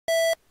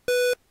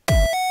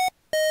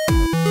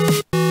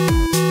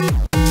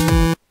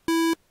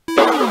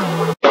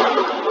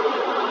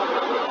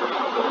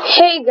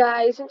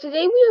guys, and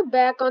today we are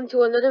back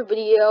onto another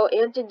video,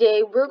 and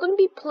today we're going to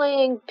be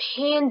playing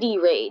Pandy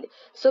Raid.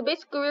 So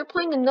basically we're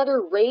playing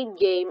another raid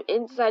game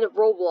inside of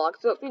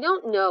Roblox. So if you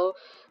don't know,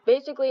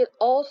 basically it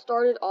all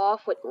started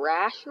off with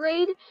Rash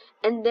Raid,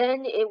 and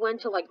then it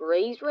went to like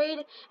Ray's Raid,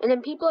 and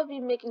then people have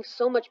been making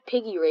so much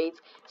Piggy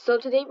Raids. So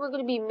today we're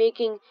going to be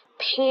making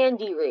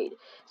Pandy Raid.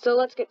 So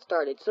let's get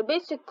started. So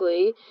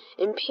basically,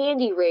 in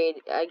Pandy Raid,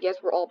 I guess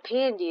we're all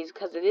pandies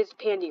because it is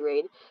Pandy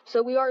Raid.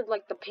 So we are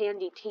like the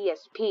Pandy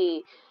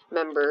TSP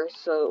members.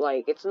 So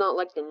like it's not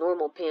like the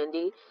normal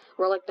Pandy.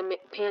 We're like the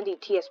Pandy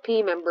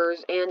TSP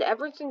members. And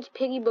ever since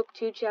Piggy Book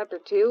 2 Chapter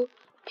 2,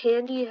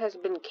 Pandy has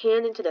been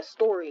canon to the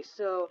story.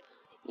 So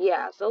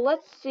yeah. So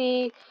let's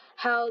see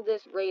how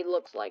this raid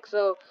looks like.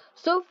 So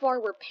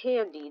far we're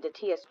Pandy, the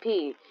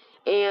TSP.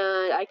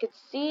 And I could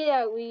see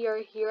that we are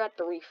here at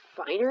the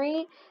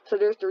refinery. So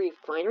there's the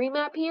refinery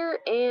map here,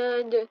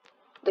 and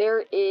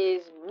there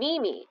is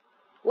Mimi.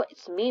 What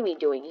is Mimi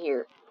doing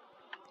here?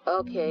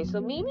 Okay,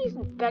 so Mimi's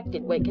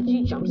infected. Wait, can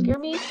she jump scare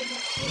me?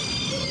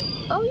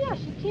 Oh yeah,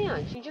 she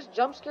can. She just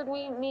jump scared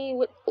me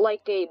with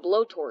like a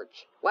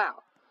blowtorch. Wow.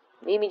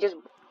 Mimi just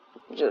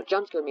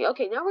jump scared me.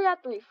 Okay, now we're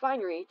at the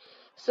refinery.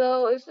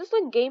 So is this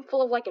a game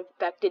full of like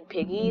infected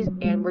piggies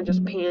and we're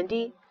just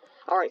Pandy?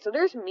 Alright, so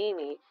there's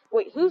Mimi.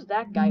 Wait, who's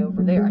that guy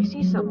over there? I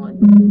see someone.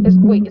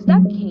 Wait, is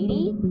that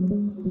Katie?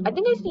 I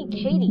think I see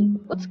Katie.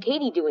 What's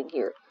Katie doing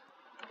here?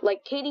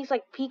 Like, Katie's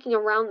like peeking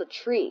around the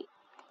tree.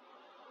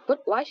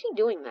 Why is she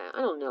doing that?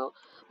 I don't know.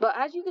 But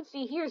as you can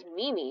see, here's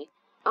Mimi.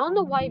 I don't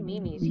know why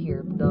Mimi's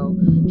here, though.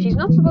 She's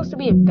not supposed to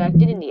be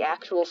infected in the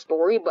actual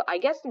story, but I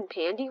guess in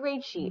Pandy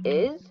Raid she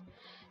is.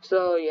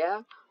 So,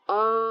 yeah.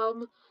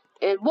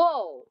 And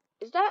whoa!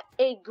 Is that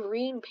a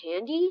green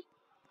Pandy?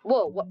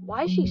 Whoa,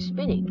 why is she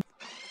spinning?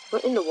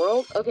 What in the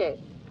world?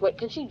 Okay, wait,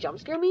 can she jump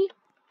scare me?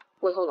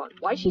 Wait, hold on.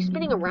 Why is she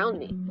spinning around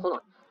me? Hold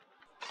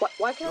on.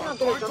 Why can I not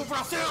get a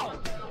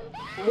jump?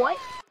 What?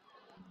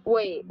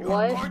 Wait,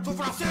 what?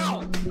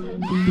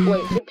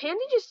 Wait, did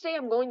Pandy just say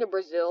I'm going to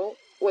Brazil?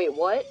 Wait,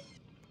 what?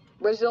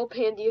 Brazil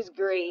Pandy is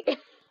great.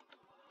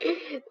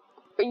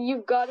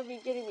 You've got to be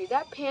kidding me.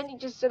 That Pandy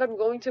just said I'm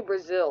going to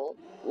Brazil.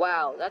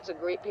 Wow, that's a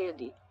great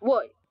Pandy.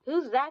 What?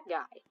 Who's that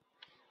guy?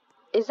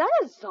 Is that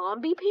a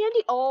zombie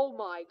Pandy? Oh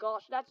my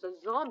gosh, that's a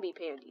zombie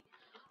Pandy.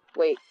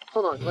 Wait,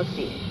 hold on, let's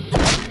see.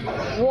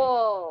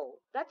 Whoa,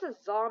 that's a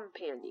Zom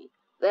Pandy.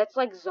 That's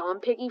like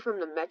Zom Piggy from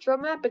the Metro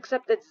map,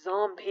 except it's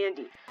Zom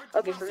Pandy.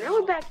 Okay, so now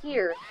we're back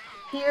here.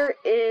 Here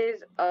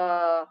is,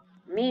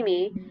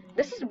 Mimi.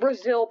 This is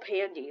Brazil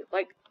Pandy.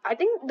 Like, I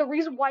think the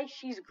reason why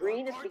she's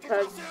green is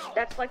because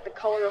that's like the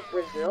color of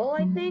Brazil,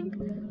 I think.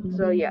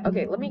 So yeah,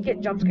 okay, let me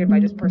get jump scared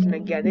by this person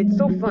again. It's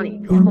so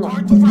funny. Hold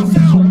on.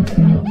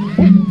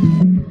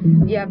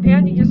 Yeah,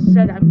 Pandy just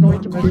said I'm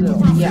going to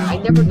Brazil. Yeah, I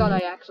never thought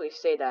I'd actually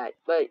say that,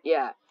 but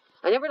yeah.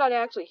 I never thought I'd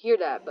actually hear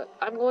that, but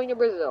I'm going to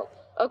Brazil.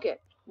 Okay.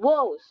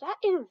 Whoa, is that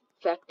an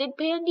infected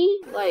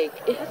Pandy? Like,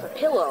 it has a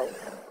pillow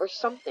or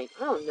something.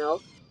 I don't know.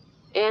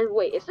 And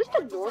wait, is this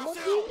the normal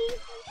Pandy?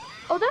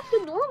 Oh, that's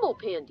the normal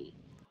Pandy.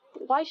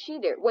 Why is she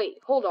there? Wait,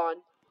 hold on.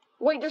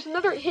 Wait, there's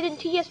another hidden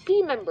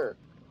TSP member.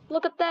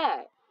 Look at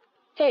that.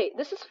 Hey,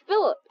 this is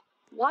Philip.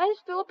 Why is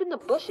Philip in the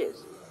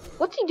bushes?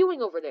 What's he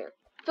doing over there?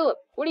 Philip,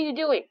 what are you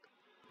doing?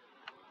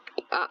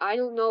 I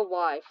don't know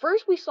why.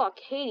 First we saw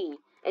Katie,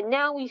 and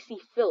now we see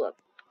Philip.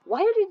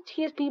 Why are the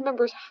TSP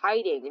members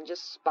hiding and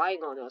just spying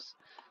on us?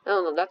 I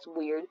don't know, that's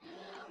weird.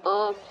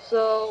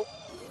 So,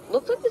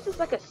 looks like this is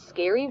like a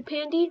scary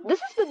Pandy. This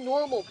is the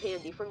normal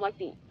Pandy from like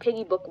the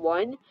Piggy Book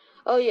 1.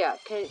 Oh yeah,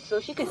 okay,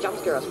 so she could jump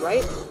scare us,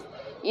 right?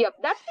 Yep,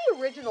 that's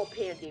the original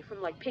Pandy from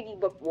like Piggy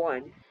Book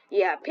 1.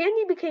 Yeah,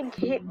 Pandy became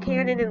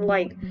canon in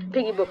like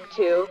Piggy Book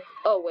 2.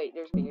 Oh wait,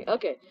 there's Mimi.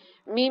 Okay,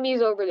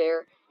 Mimi's over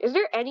there. Is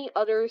there any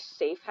other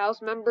safe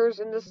house members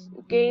in this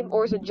game,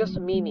 or is it just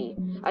Mimi?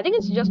 I think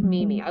it's just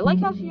Mimi. I like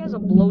how she has a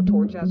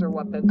blowtorch as her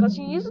weapon, because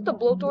she uses the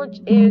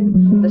blowtorch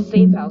in the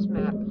safe house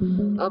map.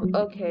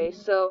 Okay,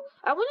 so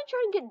I want to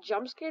try and get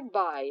jump scared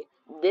by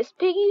this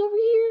Piggy over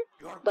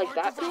here, like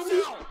that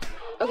Pandy.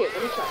 Okay,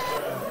 let me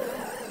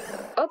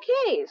try.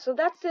 Okay, so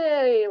that's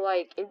a,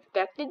 like,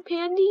 infected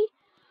Pandy?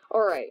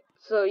 Alright,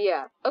 so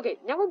yeah. Okay,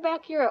 now we're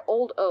back here at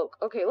Old Oak.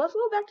 Okay, let's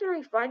go back to the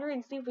refinery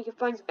and see if we can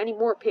find any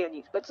more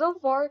Pandies. But so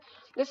far,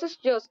 this is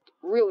just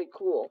really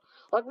cool.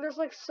 Like, there's,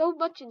 like, so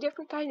much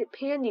different kind of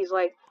Pandies.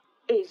 Like,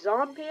 a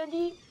Zom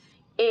Pandy,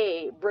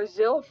 a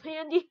Brazil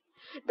Pandy,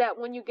 that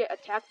when you get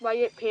attacked by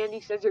it,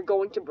 Pandy says you're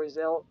going to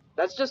Brazil.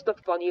 That's just the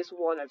funniest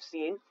one I've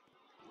seen.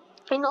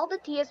 And all the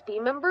TSP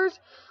members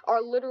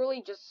are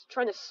literally just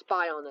trying to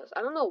spy on us.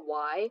 I don't know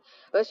why,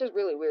 but it's just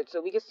really weird.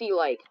 So we can see,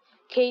 like,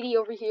 Katie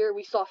over here.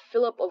 We saw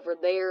Philip over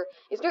there.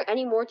 Is there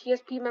any more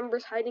TSP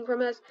members hiding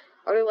from us?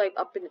 Are they, like,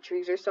 up in the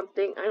trees or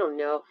something? I don't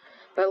know.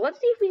 But let's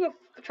see if we can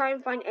try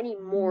and find any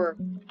more.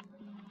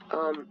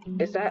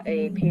 Is that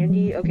a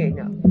Pandy? Okay,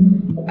 no.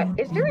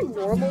 Is there a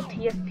normal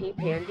TSP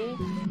Pandy?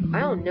 I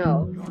don't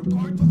know.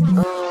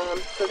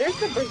 So there's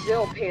the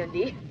Brazil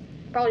Pandy.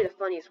 Probably the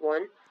funniest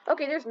one.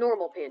 Okay, there's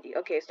normal Pandy.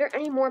 Okay, is there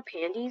any more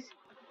Pandies?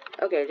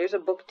 Okay, there's a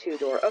book 2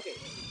 door. Okay,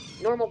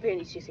 Normal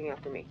Pandy's chasing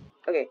after me.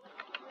 Okay.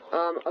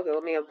 Okay,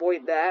 let me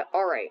avoid that.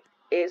 Alright.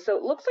 So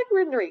it looks like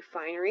we're in the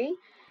refinery.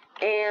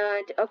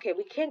 And, okay,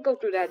 we can't go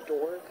through that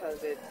door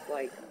because it's,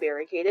 like,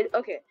 barricaded.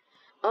 Okay.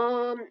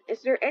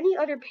 Is there any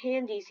other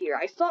pandies here?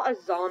 I saw a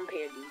zombie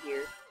pandy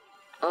here.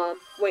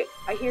 Wait,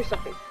 I hear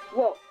something.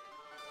 Whoa.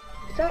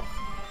 Is that...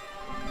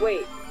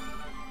 Wait.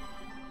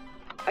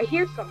 I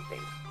hear something.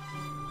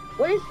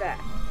 What is that?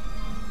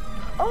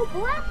 Oh,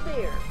 black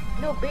bear!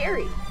 No,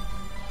 berry.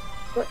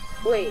 But,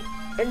 wait,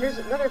 and there's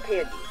another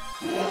pandy.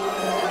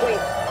 Wait.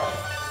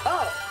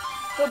 Oh,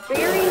 so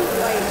berry,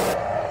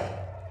 like...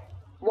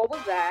 What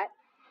was that?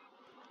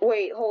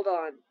 Wait, hold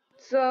on.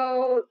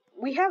 So,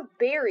 we have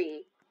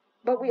berry,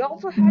 but we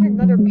also had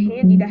another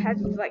pandy that has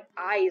his, like,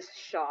 eyes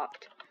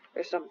shocked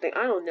or something.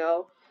 I don't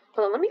know.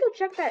 Hold on, let me go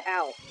check that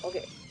out.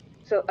 Okay.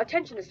 So,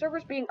 attention, the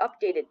server's being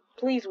updated.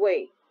 Please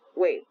wait.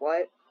 Wait,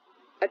 what?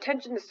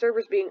 Attention, the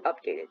server's being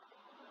updated.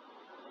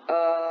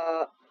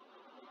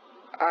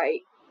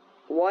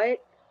 What?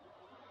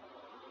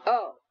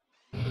 Oh.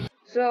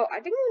 So, I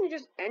think I'm gonna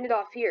just end it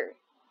off here.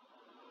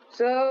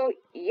 So,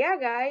 yeah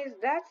guys,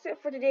 that's it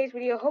for today's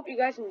video. Hope you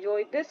guys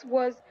enjoyed. This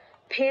was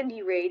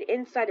Pandy Raid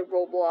inside of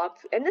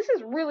Roblox, and this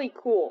is really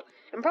cool.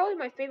 And probably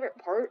my favorite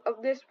part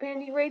of this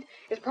Pandy Raid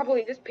is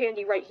probably this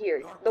Pandy right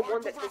here, the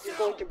one that is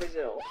going to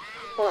Brazil.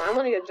 Hold on, I'm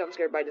gonna get jump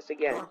scared by this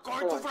again.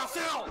 Hold on.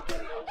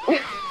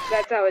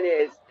 That's how it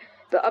is.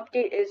 The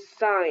update is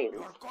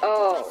signs.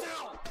 Oh.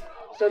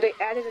 So they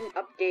added an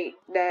update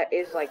that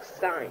is like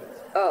signs.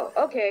 Oh,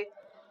 okay.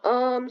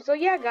 So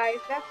yeah guys,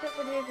 that's it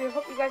for today's video.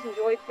 Hope you guys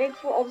enjoyed. Thanks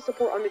for all the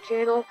support on the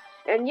channel.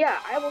 And yeah,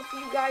 I will see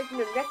you guys in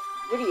the next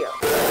video.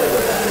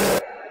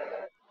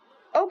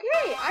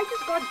 Okay, I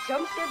just got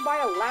jump scared by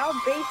a loud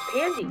bass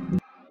pandy.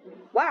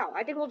 Wow,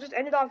 I think we'll just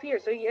end it off here.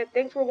 So yeah,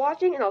 thanks for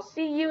watching, and I'll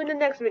see you in the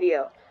next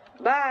video.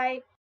 Bye!